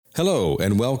Hello,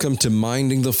 and welcome to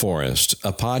Minding the Forest,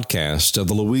 a podcast of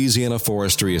the Louisiana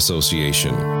Forestry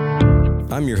Association.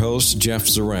 I'm your host, Jeff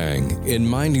Zarang. In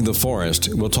Minding the Forest,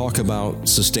 we'll talk about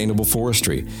sustainable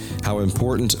forestry, how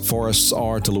important forests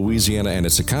are to Louisiana and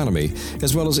its economy,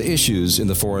 as well as issues in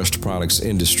the forest products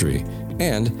industry,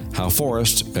 and how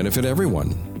forests benefit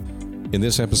everyone. In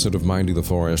this episode of Minding the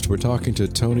Forest, we're talking to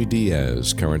Tony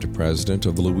Diaz, current president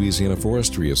of the Louisiana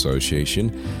Forestry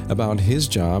Association, about his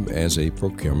job as a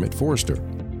procurement forester.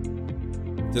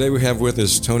 Today we have with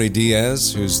us Tony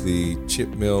Diaz, who's the chip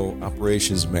mill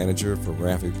operations manager for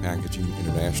Graphic Packaging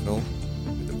International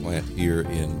at the plant here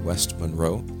in West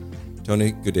Monroe.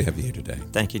 Tony, good to have you here today.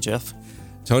 Thank you, Jeff.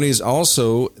 Tony is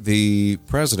also the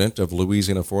president of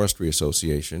Louisiana Forestry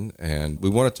Association, and we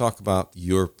want to talk about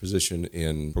your position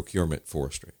in procurement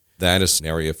forestry. That is an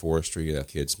area of forestry that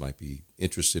kids might be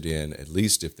interested in, at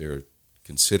least if they're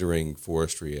considering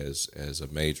forestry as a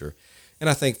major. And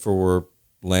I think for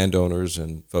landowners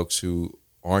and folks who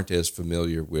aren't as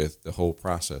familiar with the whole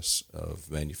process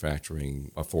of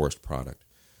manufacturing a forest product,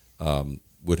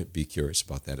 would be curious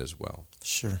about that as well.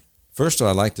 Sure. First,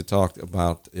 I'd like to talk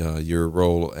about your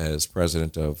role as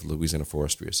president of Louisiana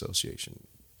Forestry Association.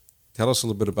 Tell us a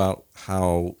little bit about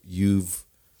how you've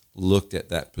looked at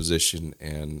that position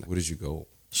and what is your goal?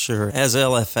 Sure. As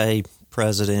LFA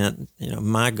president,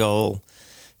 my goal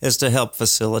is to help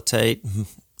facilitate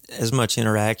as much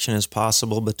interaction as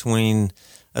possible between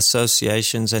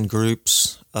associations and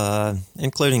groups,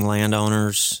 including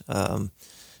landowners,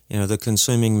 the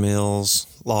consuming mills,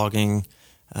 logging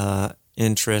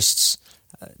interests,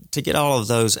 to get all of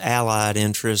those allied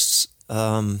interests,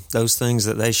 those things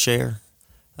that they share,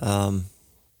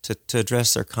 to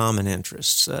address their common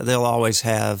interests. They'll always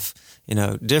have,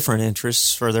 different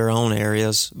interests for their own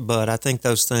areas, but I think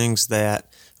those things that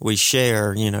we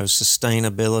share,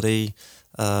 sustainability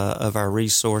of our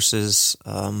resources,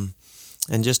 and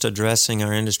just addressing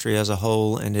our industry as a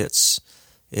whole and its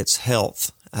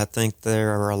health. I think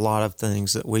there are a lot of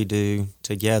things that we do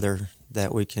together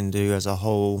that we can do as a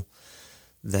whole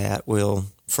that will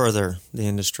further the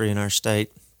industry in our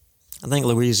state. I think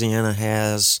Louisiana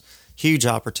has huge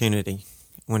opportunity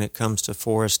when it comes to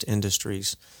forest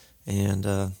industries, and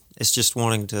it's just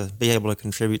wanting to be able to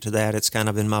contribute to that. It's kind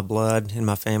of in my blood, in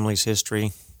my family's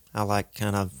history. I like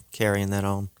kind of carrying that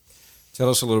on. Tell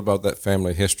us a little about that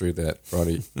family history that brought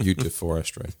you to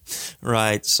forestry.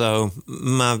 Right. So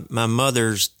my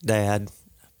mother's dad,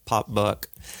 Pop Buck,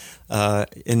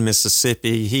 in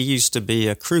Mississippi, he used to be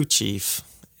a crew chief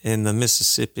in the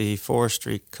Mississippi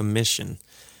Forestry Commission,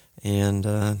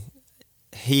 and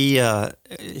he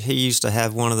used to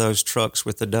have one of those trucks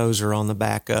with the dozer on the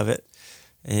back of it.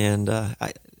 And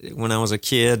when I was a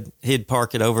kid, he'd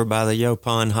park it over by the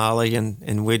Yopon Holly,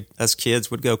 and we, us kids,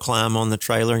 would go climb on the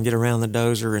trailer and get around the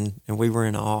dozer, and we were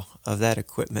in awe of that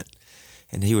equipment.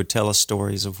 And he would tell us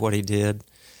stories of what he did.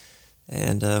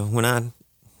 And when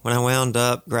I wound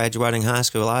up graduating high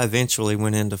school, I eventually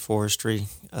went into forestry.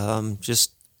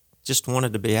 Just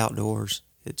wanted to be outdoors.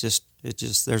 It just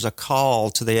there's a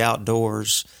call to the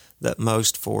outdoors that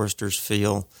most foresters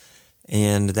feel,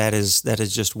 and that is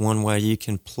just one way you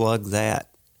can plug that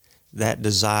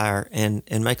desire and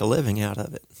make a living out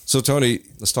of it. So Tony,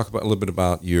 let's talk a little bit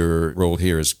about your role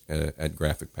here as at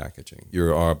Graphic Packaging.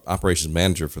 You're our operations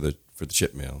manager for the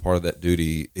chip mill. Part of that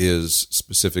duty is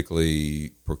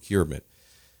specifically procurement.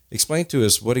 Explain to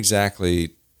us what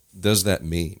exactly does that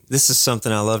mean? This is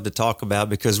something I love to talk about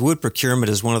because wood procurement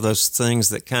is one of those things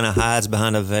that kind of hides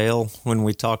behind a veil when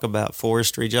we talk about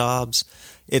forestry jobs.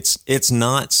 It's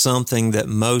not something that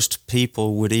most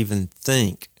people would even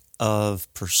think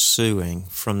of pursuing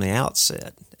from the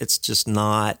outset. It's just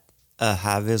not a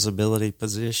high visibility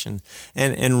position.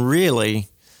 And really,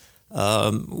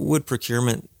 wood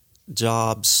procurement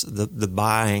jobs, the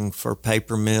buying for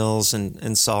paper mills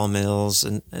and sawmills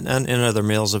and other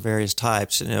mills of various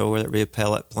types, whether it be a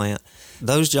pellet plant,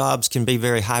 those jobs can be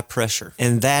very high pressure.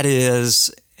 And that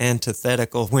is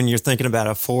antithetical when you're thinking about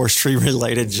a forestry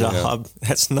related job. Yeah.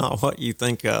 That's not what you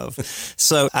think of.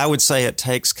 So I would say it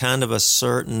takes kind of a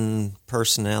certain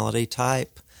personality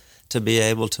type to be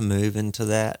able to move into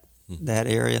that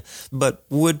area. But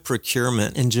wood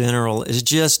procurement in general is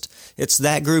it's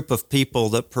that group of people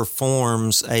that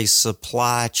performs a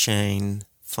supply chain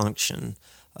function.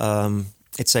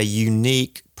 It's a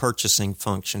unique purchasing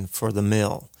function for the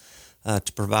mill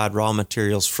to provide raw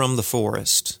materials from the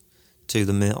forest to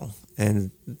the mill.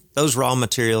 And those raw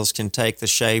materials can take the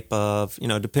shape of,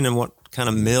 depending on what kind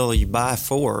of mill you buy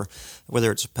for,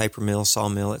 whether it's a paper mill,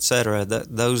 sawmill, et cetera,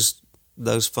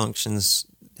 those functions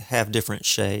have different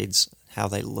shades, how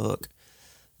they look.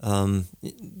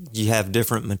 You have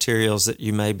different materials that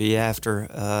you may be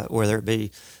after, whether it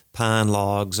be pine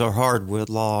logs or hardwood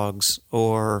logs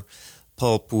or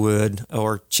pulpwood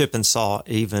or chip and saw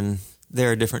even.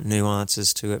 There are different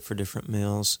nuances to it for different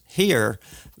mills. Here,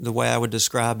 the way I would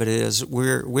describe it is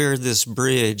we're this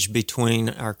bridge between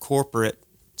our corporate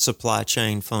supply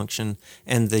chain function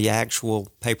and the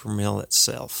actual paper mill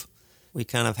itself. We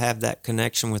kind of have that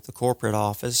connection with the corporate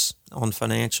office on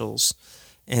financials.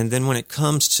 And then when it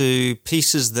comes to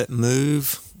pieces that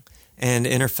move and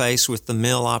interface with the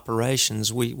mill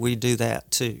operations, we do that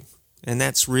too. And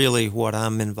that's really what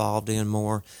I'm involved in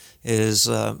more is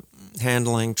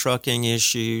handling trucking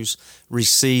issues,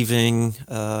 receiving,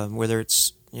 whether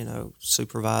it's,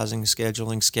 supervising,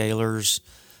 scheduling scalers,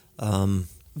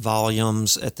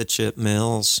 volumes at the chip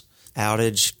mills,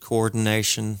 outage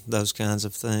coordination, those kinds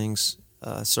of things.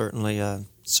 Certainly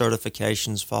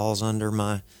certifications falls under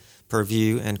my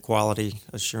purview, and quality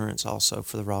assurance also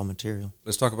for the raw material.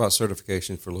 Let's talk about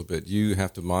certification for a little bit. You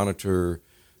have to monitor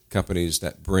companies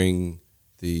that bring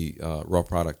the raw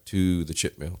product to the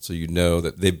chip mill, so you know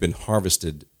that they've been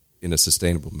harvested in a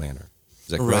sustainable manner. Is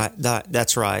that correct? Right.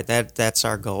 That's right. That's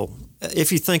our goal.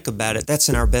 If you think about it, that's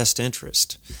in our best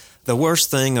interest. The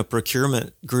worst thing a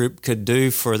procurement group could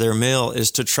do for their mill is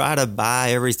to try to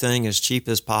buy everything as cheap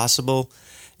as possible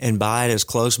and buy it as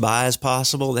close by as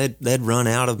possible. They'd run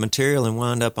out of material and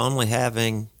wind up only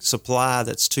having supply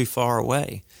that's too far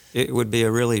away. It would be a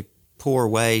really poor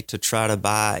way to try to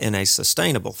buy in a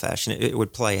sustainable fashion. It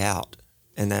would play out,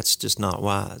 and that's just not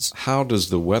wise. How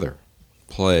does the weather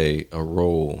play a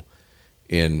role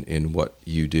in what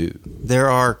you do? There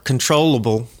are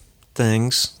controllable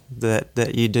things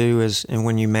that you do and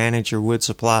when you manage your wood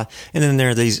supply, and then there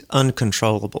are these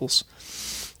uncontrollables,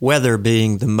 weather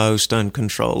being the most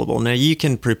uncontrollable. Now, you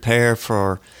can prepare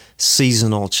for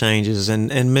seasonal changes,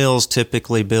 and mills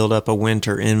typically build up a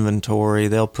winter inventory.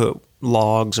 They'll put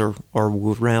logs or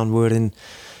round wood in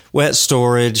wet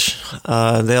storage.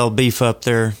 They'll beef up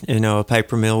a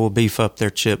paper mill will beef up their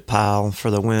chip pile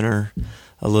for the winter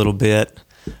a little bit.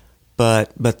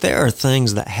 But there are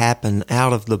things that happen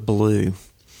out of the blue.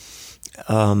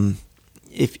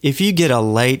 If you get a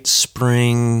late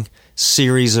spring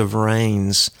series of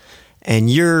rains and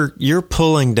you're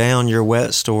pulling down your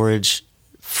wet storage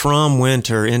from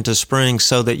winter into spring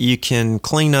so that you can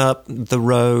clean up the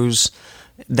rows,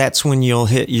 that's when you'll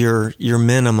hit your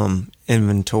minimum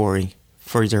inventory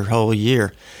for your whole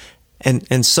year.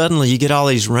 And suddenly you get all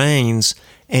these rains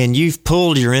and you've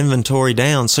pulled your inventory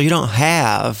down, so you don't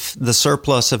have the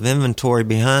surplus of inventory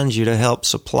behind you to help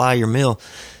supply your mill.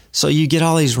 So you get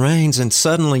all these rains, and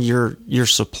suddenly your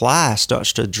supply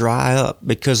starts to dry up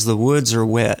because the woods are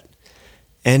wet,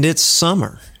 and it's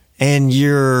summer, and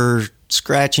you're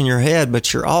scratching your head,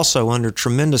 but you're also under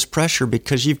tremendous pressure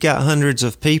because you've got hundreds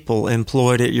of people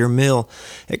employed at your mill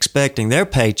expecting their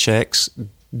paychecks.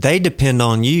 They depend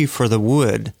on you for the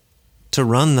wood to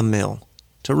run the mill,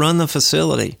 to run the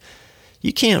facility.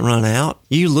 You can't run out.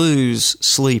 You lose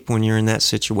sleep when you're in that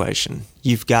situation.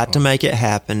 You've got to make it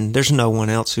happen. There's no one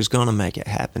else who's going to make it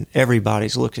happen.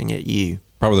 Everybody's looking at you.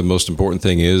 Probably the most important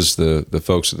thing is the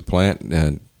folks at the plant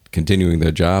and continuing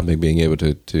their job and being able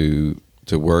to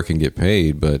work and get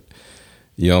paid. But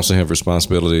you also have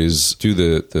responsibilities to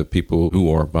the people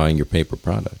who are buying your paper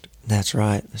product. That's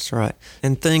right. That's right.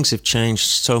 And things have changed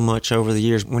so much over the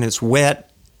years. When it's wet,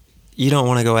 you don't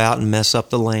want to go out and mess up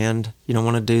the land. You don't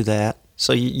want to do that.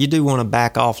 So you do want to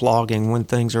back off logging when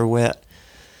things are wet.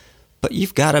 But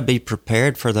you've got to be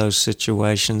prepared for those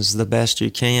situations the best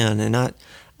you can. And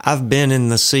I've been in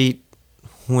the seat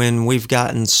when we've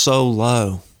gotten so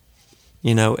low,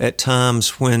 at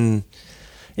times when,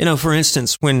 for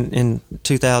instance, when in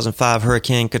 2005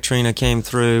 Hurricane Katrina came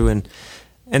through,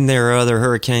 and there are other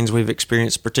hurricanes we've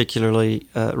experienced, particularly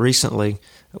recently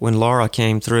when Laura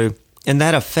came through, and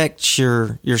that affects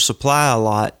your supply a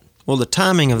lot. Well, the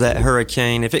timing of that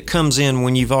hurricane, if it comes in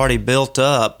when you've already built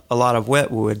up a lot of wet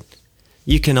wood,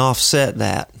 you can offset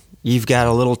that. You've got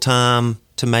a little time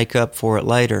to make up for it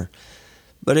later.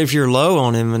 But if you're low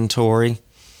on inventory,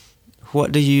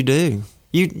 what do?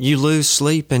 You lose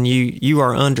sleep, and you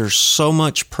are under so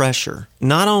much pressure,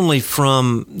 not only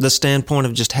from the standpoint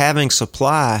of just having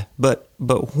supply, but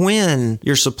when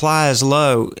your supply is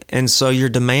low and so your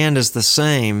demand is the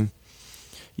same,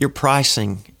 your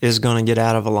pricing is going to get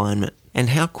out of alignment. And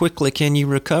how quickly can you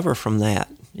recover from that?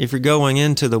 If you're going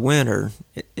into the winter,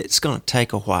 it's going to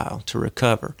take a while to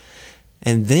recover.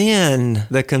 And then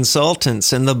the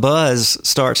consultants and the buzz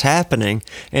starts happening,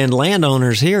 and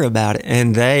landowners hear about it,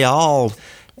 and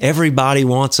everybody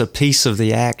wants a piece of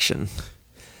the action.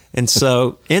 And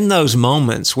so in those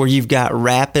moments where you've got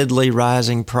rapidly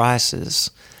rising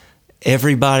prices,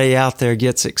 everybody out there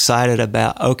gets excited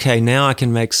about, okay, now I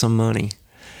can make some money.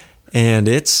 And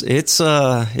it's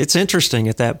interesting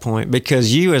at that point,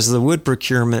 because you, as the wood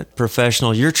procurement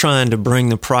professional, you're trying to bring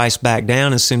the price back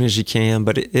down as soon as you can,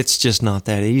 but it's just not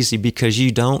that easy, because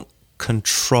you don't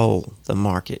control the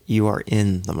market. You are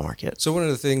in the market. So one of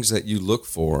the things that you look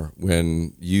for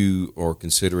when you are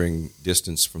considering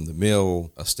distance from the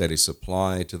mill, a steady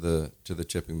supply to the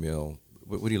chipping mill,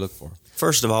 what do you look for?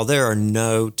 First of all, there are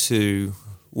no two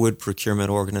wood procurement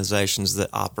organizations that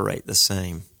operate the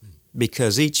same,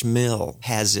 because each mill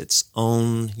has its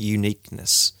own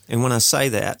uniqueness. And when I say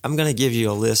that, I'm going to give you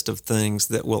a list of things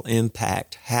that will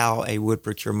impact how a wood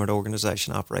procurement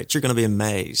organization operates. You're going to be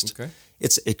amazed. Okay.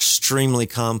 It's extremely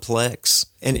complex,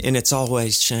 and it's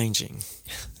always changing.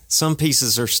 Some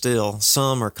pieces are still,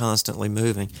 some are constantly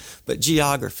moving. But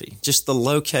geography, just the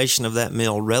location of that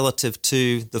mill relative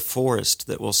to the forest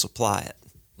that will supply it.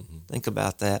 Mm-hmm. Think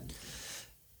about that.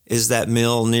 Is that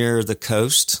mill near the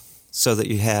coast so that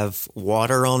you have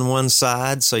water on one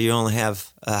side, so you only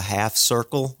have a half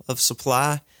circle of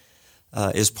supply?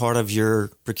 Is part of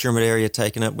your procurement area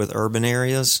taken up with urban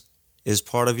areas? Is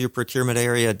part of your procurement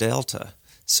area delta,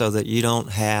 so that you don't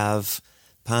have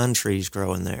pine trees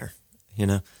growing there?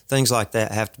 Things like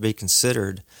that have to be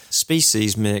considered.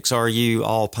 Species mix. Are you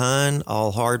all pine,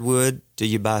 all hardwood? Do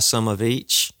you buy some of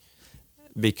each?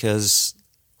 Because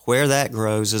where that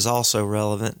grows is also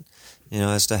relevant,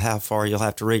 as to how far you'll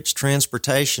have to reach.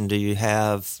 Transportation.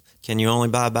 Can you only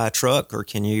buy by truck, or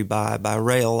can you buy by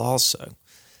rail also?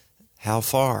 How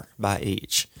far by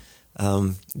each?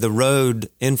 The road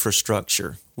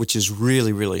infrastructure, which is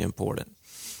really, really important.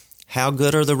 How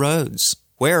good are the roads?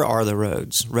 Where are the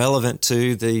roads? Relevant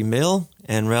to the mill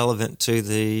and relevant to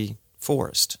the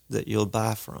forest that you'll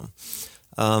buy from.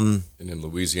 And in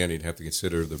Louisiana, you'd have to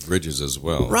consider the bridges as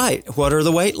well. Right. What are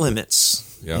the weight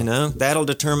limits? Yeah. That'll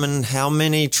determine how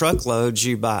many truckloads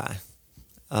you buy,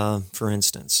 for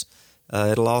instance.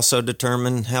 It'll also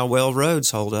determine how well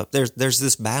roads hold up. There's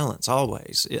this balance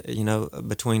always,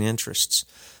 between interests.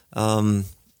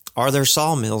 Are there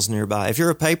sawmills nearby? If you're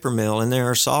a paper mill and there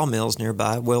are sawmills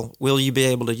nearby, will you be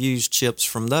able to use chips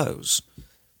from those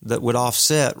that would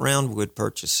offset roundwood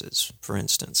purchases, for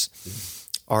instance?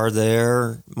 Mm-hmm. Are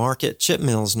there market chip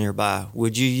mills nearby?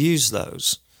 Would you use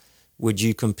those? Would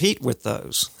you compete with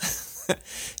those?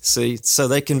 See, so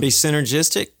they can be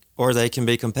synergistic, or they can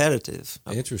be competitive.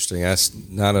 Interesting. That's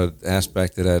not an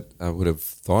aspect that I would have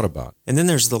thought about. And then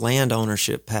there's the land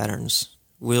ownership patterns.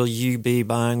 Will you be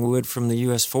buying wood from the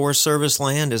U.S. Forest Service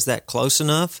land? Is that close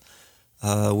enough?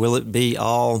 Will it be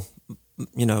all,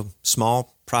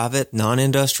 small, private,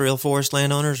 non-industrial forest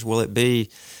landowners? Will it be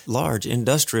large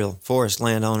industrial forest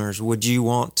landowners? Would you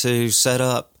want to set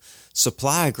up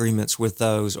supply agreements with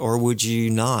those, or would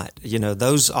you not?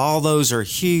 All those are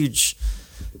huge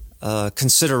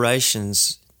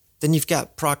considerations. Then you've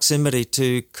got proximity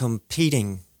to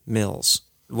competing mills.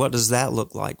 What does that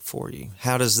look like for you?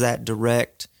 How does that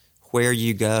direct where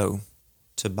you go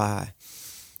to buy?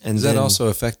 And does that also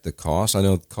affect the cost? I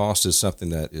know cost is something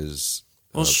that is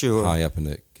sure, high up in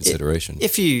the consideration.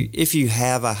 If you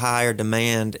have a higher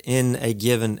demand in a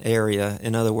given area,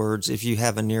 in other words, if you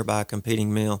have a nearby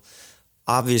competing mill,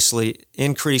 obviously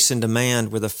increase in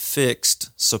demand with a fixed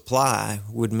supply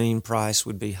would mean price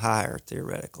would be higher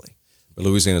theoretically. But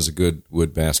Louisiana is a good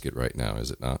wood basket right now,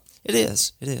 is it not? It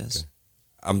is. Okay.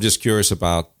 I'm just curious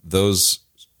about those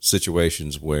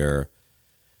situations where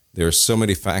there are so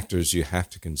many factors you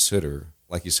have to consider.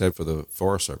 Like you said, for the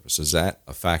Forest Service, is that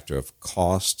a factor of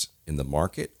cost in the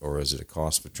market, or is it a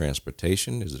cost for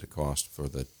transportation? Is it a cost for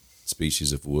the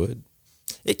species of wood?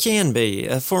 It can be.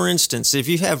 For instance, if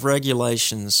you have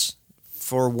regulations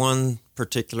for one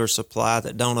particular supply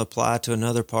that don't apply to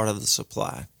another part of the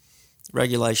supply,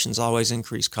 regulations always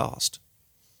increase cost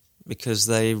because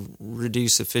they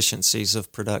reduce efficiencies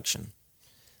of production.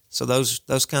 So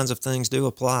those kinds of things do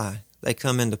apply. They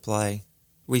come into play.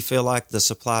 We feel like the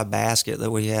supply basket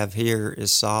that we have here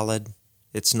is solid.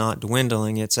 It's not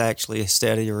dwindling. It's actually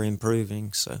steady or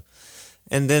improving.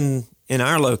 And then in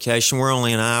our location, we're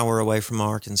only an hour away from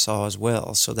Arkansas as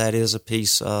well. So that is a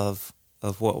piece of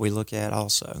what we look at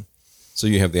also. So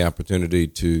you have the opportunity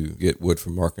to get wood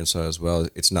from Arkansas as well.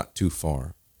 It's not too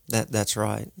far. That's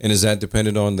right. And is that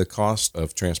dependent on the cost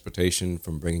of transportation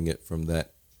from bringing it from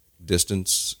that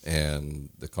distance and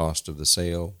the cost of the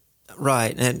sale?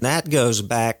 Right. And that goes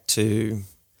back to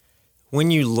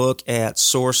when you look at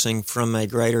sourcing from a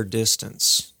greater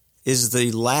distance, is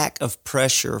the lack of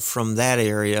pressure from that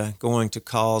area going to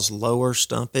cause lower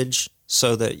stumpage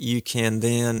so that you can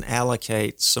then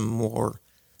allocate some more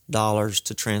dollars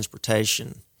to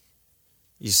transportation,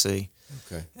 you see.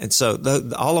 Okay. And so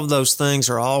all of those things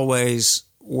are always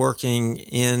working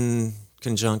in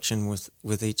conjunction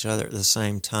with each other at the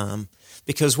same time.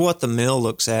 Because what the mill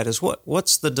looks at is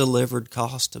what's the delivered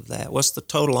cost of that? What's the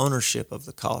total ownership of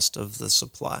the cost of the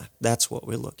supply? That's what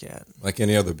we look at. Like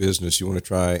any other business, you want to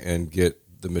try and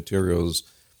get the materials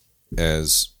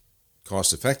as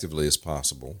cost effectively as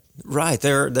possible. Right.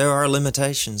 There are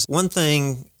limitations. One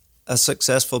thing a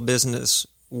successful business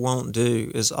won't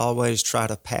do is always try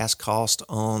to pass cost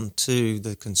on to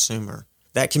the consumer.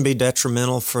 That can be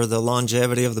detrimental for the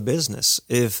longevity of the business.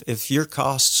 If your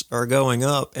costs are going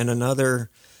up and another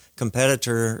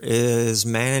competitor is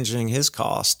managing his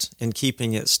cost and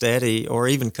keeping it steady or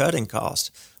even cutting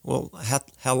cost, well,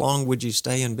 how long would you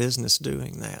stay in business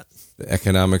doing that? The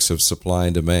economics of supply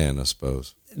and demand, I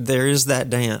suppose. There is that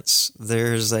dance.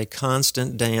 There's a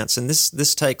constant dance. And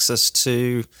this takes us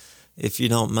to, if you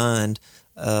don't mind,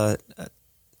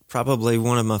 probably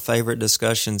one of my favorite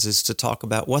discussions is to talk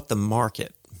about what the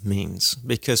market means,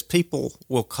 because people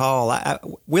will call.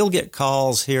 We'll get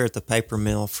calls here at the paper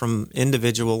mill from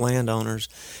individual landowners,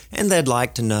 and they'd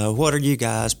like to know, what are you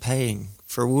guys paying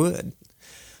for wood?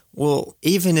 Well,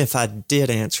 even if I did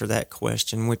answer that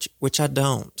question, which I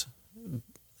don't,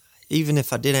 even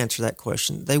if I did answer that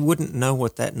question, they wouldn't know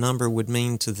what that number would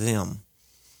mean to them,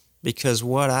 because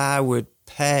what I would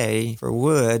pay for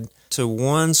wood to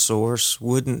one source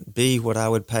wouldn't be what I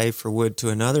would pay for wood to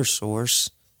another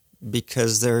source,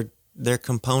 because their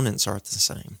components aren't the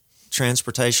same.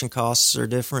 Transportation costs are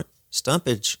different.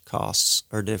 Stumpage costs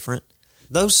are different.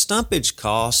 Those stumpage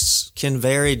costs can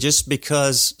vary just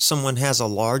because someone has a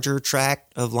larger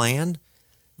tract of land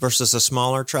versus a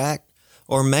smaller tract,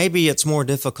 or maybe it's more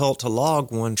difficult to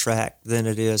log one tract than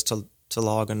it is to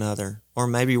log another, or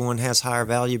maybe one has higher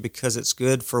value because it's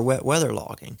good for wet weather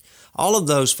logging. All of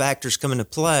those factors come into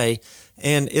play,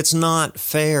 and it's not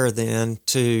fair then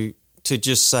to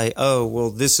just say, oh, well,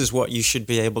 this is what you should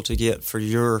be able to get for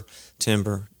your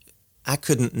timber. I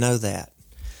couldn't know that.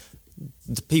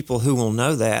 The people who will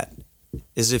know that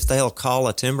is if they'll call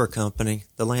a timber company,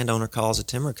 the landowner calls a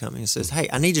timber company and says, hey,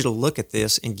 I need you to look at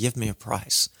this and give me a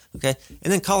price, okay?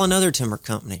 And then call another timber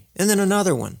company, and then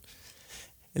another one,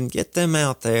 and get them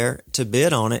out there to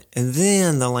bid on it, and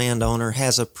then the landowner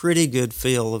has a pretty good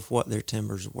feel of what their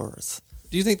timber's worth.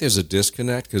 Do you think there's a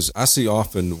disconnect? Because I see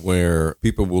often where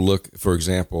people will look, for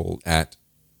example, at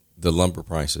the lumber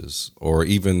prices, or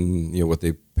even what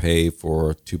they pay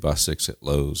for 2x6 at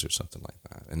Lowe's or something like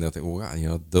that, and they'll think, well,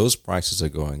 wow, those prices are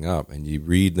going up. And you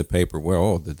read in the paper,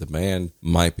 well, the demand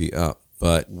might be up,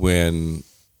 but when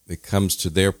it comes to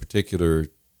their particular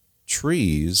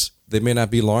trees, they may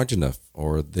not be large enough,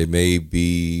 or they may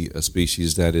be a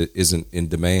species that isn't in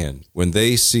demand. When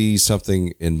they see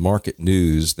something in market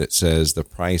news that says the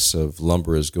price of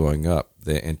lumber is going up,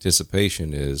 the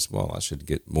anticipation is, well, I should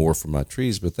get more for my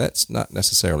trees, but that's not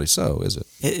necessarily so, is it?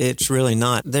 It's really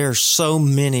not. There are so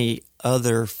many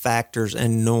other factors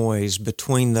and noise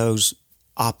between those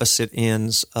opposite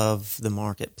ends of the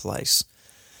marketplace.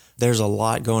 There's a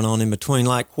lot going on in between.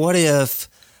 Like, what if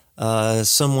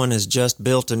someone has just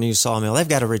built a new sawmill? They've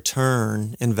got to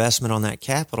return investment on that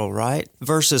capital, right?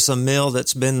 Versus a mill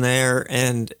that's been there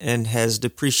and has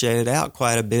depreciated out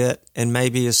quite a bit and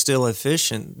maybe is still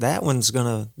efficient. That one's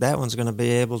gonna be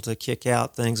able to kick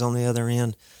out things on the other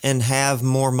end and have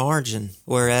more margin.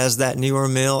 Whereas that newer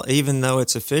mill, even though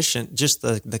it's efficient, just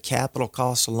the capital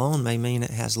costs alone may mean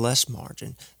it has less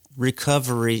margin.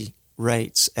 Recovery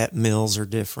rates at mills are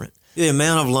different. The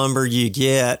amount of lumber you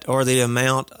get, or the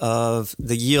amount of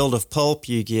the yield of pulp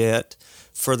you get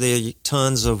for the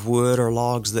tons of wood or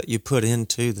logs that you put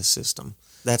into the system,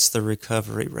 that's the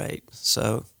recovery rate.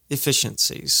 So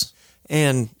efficiencies.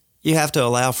 And you have to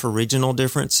allow for regional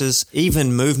differences,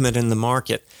 even movement in the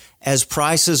market. As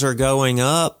prices are going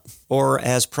up or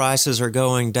as prices are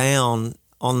going down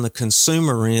on the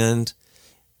consumer end,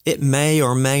 it may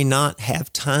or may not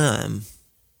have time.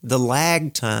 The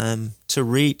lag time to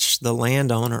reach the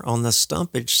landowner on the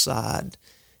stumpage side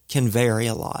can vary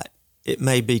a lot. It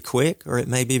may be quick or it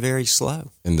may be very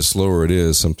slow. And the slower it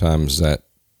is, sometimes that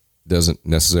doesn't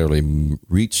necessarily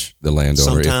reach the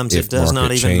landowner. Sometimes if it does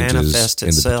not even manifest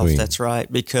itself. between. That's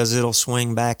right, because it'll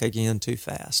swing back again too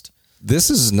fast. This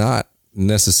is not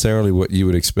necessarily what you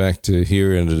would expect to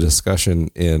hear in a discussion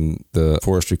in the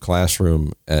forestry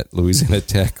classroom at Louisiana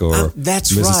Tech or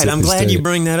that's Mississippi right. I'm glad State. you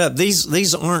bring that up.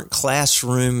 These aren't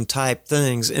classroom type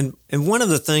things. And one of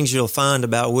the things you'll find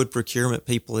about wood procurement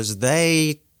people is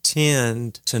they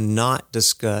tend to not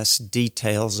discuss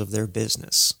details of their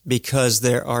business because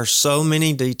there are so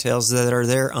many details that are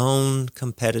their own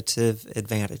competitive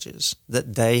advantages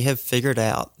that they have figured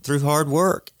out through hard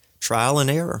work, trial and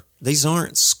error. These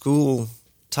aren't school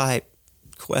type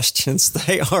questions.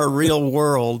 They are real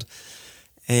world.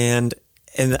 And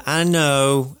I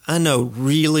know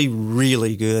really,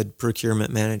 really good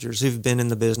procurement managers who've been in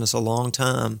the business a long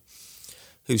time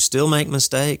who still make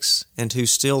mistakes and who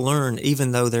still learn,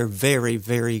 even though they're very,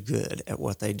 very good at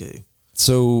what they do.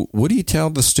 So what do you tell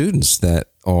the students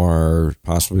that are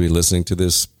possibly listening to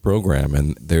this program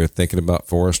and they're thinking about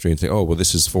forestry and say, oh, well,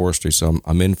 this is forestry, so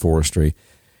I'm in forestry.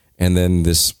 And then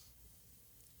this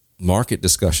market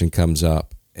discussion comes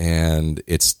up and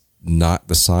it's not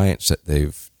the science that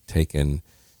they've taken.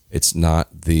 It's not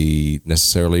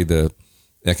necessarily the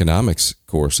economics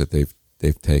course that they've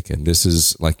taken. This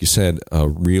is, like you said, a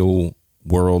real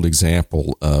world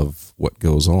example of what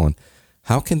goes on.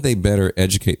 How can they better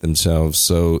educate themselves?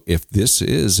 So if this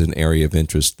is an area of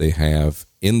interest they have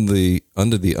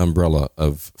under the umbrella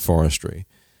of forestry,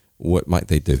 what might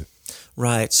they do?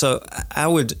 Right. So I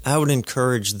would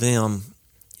encourage them,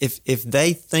 if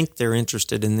they think they're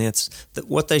interested in this, that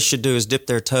what they should do is dip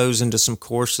their toes into some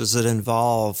courses that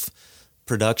involve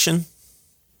production,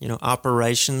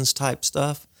 operations type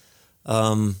stuff.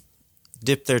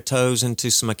 Dip their toes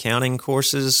into some accounting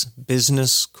courses,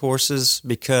 business courses,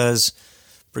 because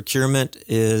procurement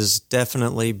is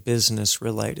definitely business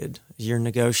related. You're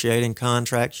negotiating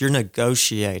contracts, you're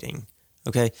negotiating.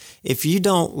 Okay. If you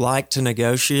don't like to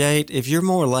negotiate, if you're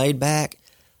more laid back,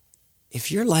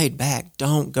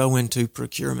 don't go into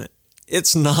procurement.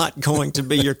 It's not going to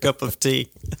be your cup of tea.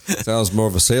 Sounds more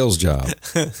of a sales job.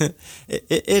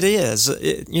 It is.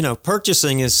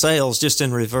 Purchasing is sales, just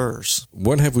in reverse.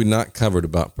 What have we not covered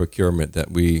about procurement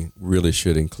that we really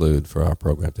should include for our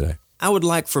program today? I would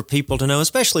like for people to know,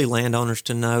 especially landowners,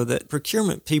 to know that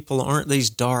procurement people aren't these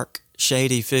dark,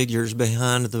 shady figures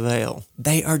behind the veil.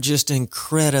 They are just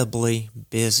incredibly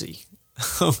busy.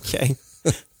 Okay?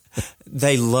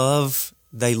 They love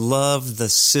the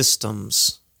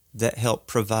systems that help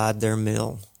provide their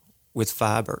mill with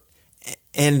fiber.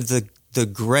 And the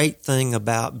great thing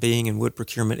about being in wood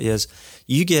procurement is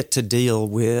you get to deal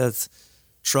with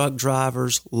truck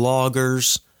drivers,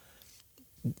 loggers.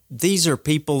 These are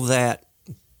people that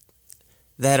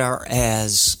are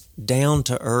as down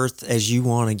to earth as you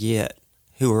want to get,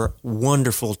 who are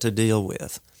wonderful to deal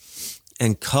with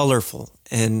and colorful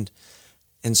and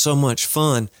so much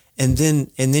fun. And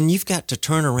then you've got to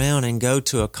turn around and go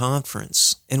to a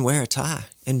conference and wear a tie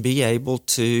and be able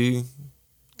to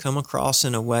come across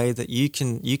in a way that you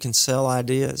can sell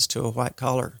ideas to a white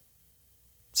collar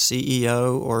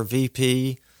CEO or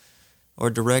VP or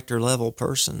director level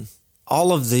person.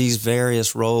 All of these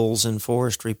various roles in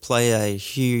forestry play a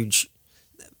huge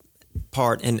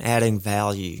part in adding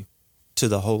value to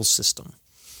the whole system.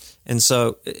 And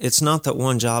so it's not that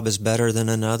one job is better than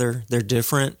another. They're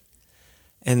different.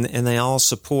 And they all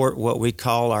support what we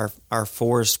call our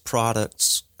forest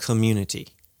products community.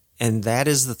 And that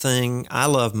is the thing I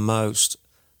love most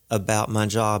about my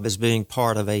job, is being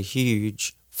part of a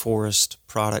huge forest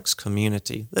products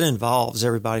community that involves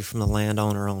everybody from the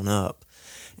landowner on up.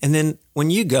 And then when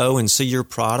you go and see your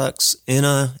products in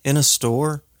a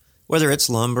store, whether it's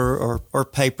lumber or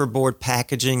paperboard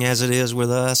packaging as it is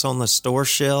with us on the store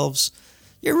shelves,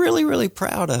 you're really, really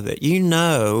proud of it. You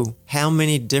know how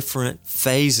many different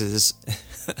phases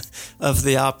of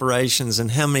the operations and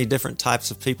how many different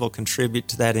types of people contribute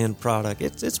to that end product.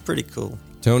 It's pretty cool.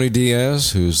 Tony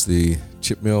Diaz, who's the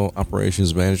chip mill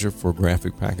operations manager for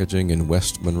Graphic Packaging in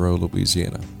West Monroe,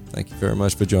 Louisiana. Thank you very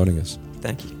much for joining us.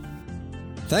 Thank you.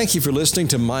 Thank you for listening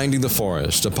to Minding the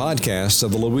Forest, a podcast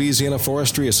of the Louisiana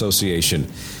Forestry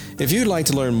Association. If you'd like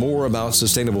to learn more about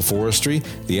sustainable forestry,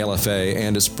 the LFA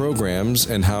and its programs,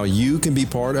 and how you can be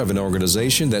part of an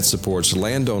organization that supports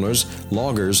landowners,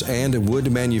 loggers, and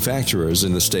wood manufacturers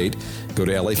in the state, go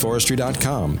to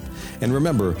laforestry.com. And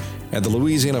remember, at the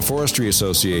Louisiana Forestry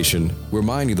Association, we're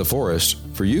minding the forest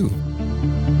for you.